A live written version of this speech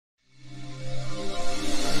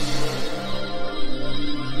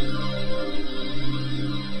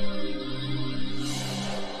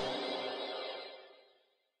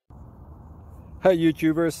Hey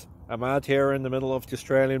YouTubers, I'm out here in the middle of the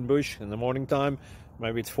Australian bush in the morning time.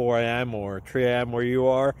 Maybe it's 4 a.m. or 3 a.m. where you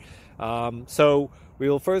are. So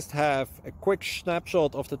we'll first have a quick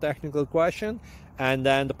snapshot of the technical question and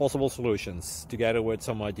then the possible solutions, together with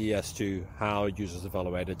some ideas to how users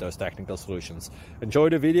evaluated those technical solutions. Enjoy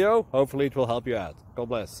the video, hopefully it will help you out. God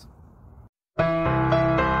bless.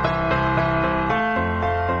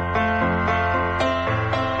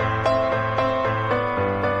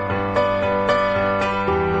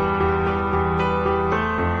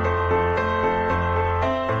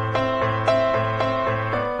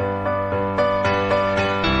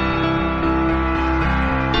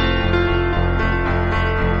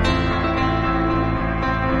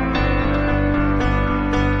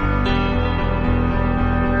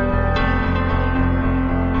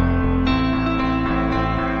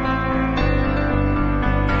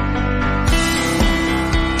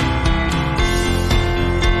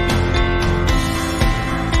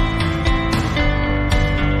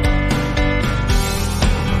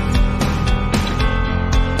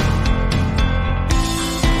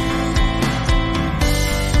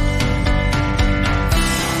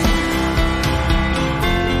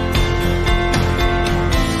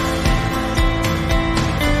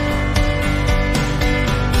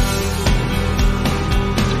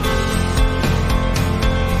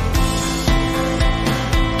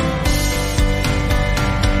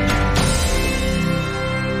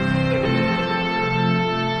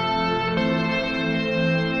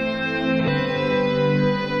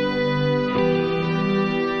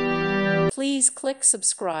 Please click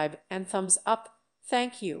subscribe and thumbs up.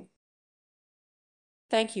 Thank you.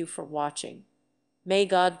 Thank you for watching. May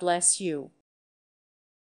God bless you.